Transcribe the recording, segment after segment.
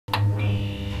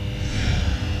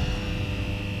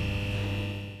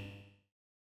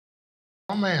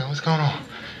Oh man, what's going on?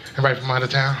 Everybody from out of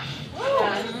town?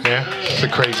 Yeah? It's a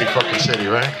crazy fucking city,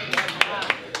 right?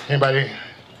 Anybody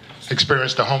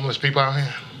experience the homeless people out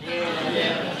here?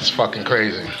 It's fucking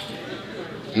crazy.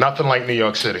 Nothing like New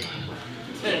York City.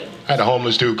 I had a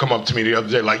homeless dude come up to me the other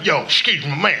day like, yo, excuse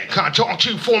me, man, can I talk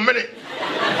to you for a minute?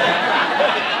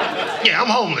 Yeah, I'm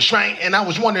homeless, right? And I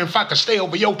was wondering if I could stay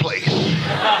over your place.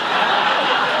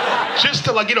 Just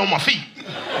till I get on my feet.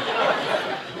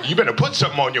 You better put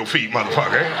something on your feet,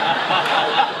 motherfucker.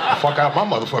 Fuck out my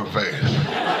motherfucking face.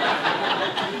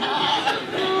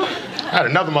 I had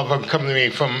another motherfucker come to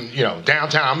me from,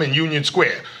 downtown. I'm in Union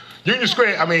Square.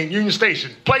 Union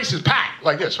Station. Place is packed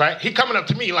like this, right? He coming up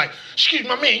to me like, excuse me,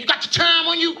 my man, you got the time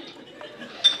on you?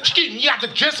 Excuse me, you got the,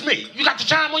 just me. You got the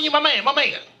time on you, my man?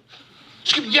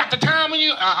 Excuse me, you got the time on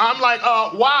you? I'm like,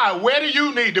 why? Where do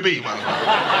you need to be,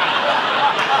 motherfucker?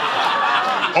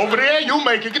 Over there, you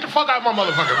make it. Get the fuck out of my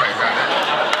motherfucking face.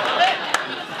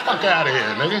 Fuck out of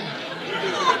here, nigga.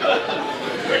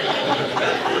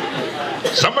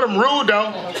 Some of them rude,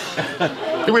 though.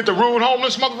 You with the rude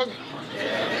homeless motherfucker?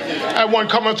 I had one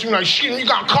come up to me like, shit, you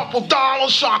got a couple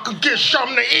dollars so I could get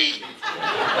something to eat?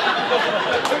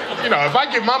 If I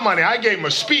give my money, I gave him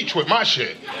a speech with my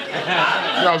shit.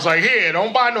 I was like, here,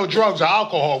 don't buy no drugs or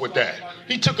alcohol with that.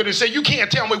 He took it and said, you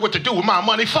can't tell me what to do with my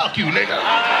money. Fuck you, nigga.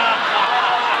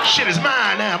 Shit is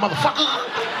mine now, motherfucker.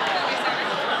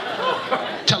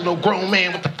 Tell no grown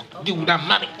man what the fuck to do with that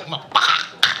money.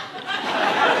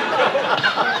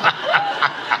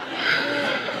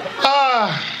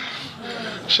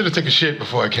 Should have taken a shit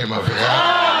before I came up here.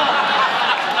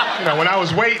 When I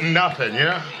was waiting, nothing,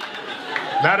 Now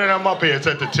that I'm up here, it's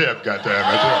at the tip,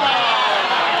 goddammit.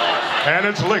 And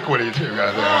it's liquidy, too,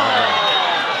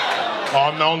 goddammit.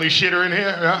 I'm the only shitter in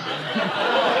here, yeah?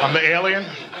 I'm the alien.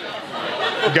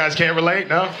 You guys can't relate,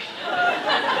 no?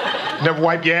 Never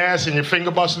wipe your ass and your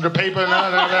finger busted the paper, no?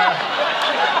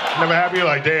 Never happy? You're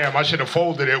like, damn, I should have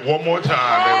folded it one more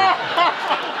time.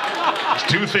 It's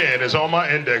too thin. It's on my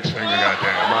index finger,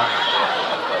 goddamn.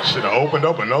 I should have opened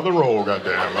up another roll,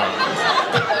 goddamn.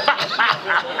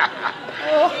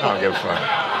 I don't give a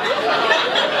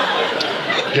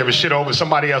fuck. You ever shit over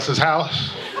somebody else's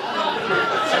house?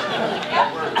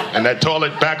 And that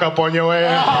toilet back up on your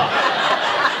ass?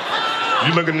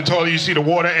 You look in the toilet, you see the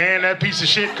water and that piece of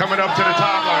shit coming up to the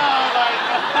top like...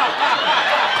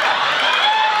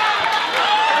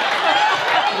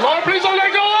 Lord, please don't let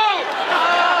it go up!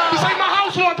 This ain't my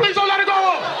house, Lord, please don't let it go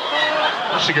up!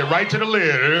 You should get right to the lid.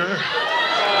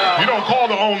 You don't call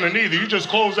the owner neither, you just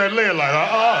close that lid like,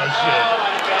 shit.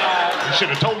 You should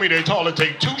have told me they toilet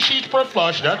take 2 sheets per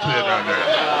flush, that's it down there.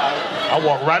 I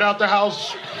walk right out the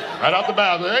house, right out the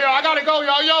bathroom. Hey, I gotta go,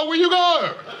 y'all. Yo, where you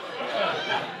going?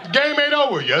 Game ain't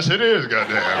over. Yes, it is,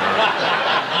 goddamn.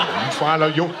 You find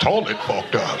out your toilet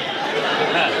fucked up.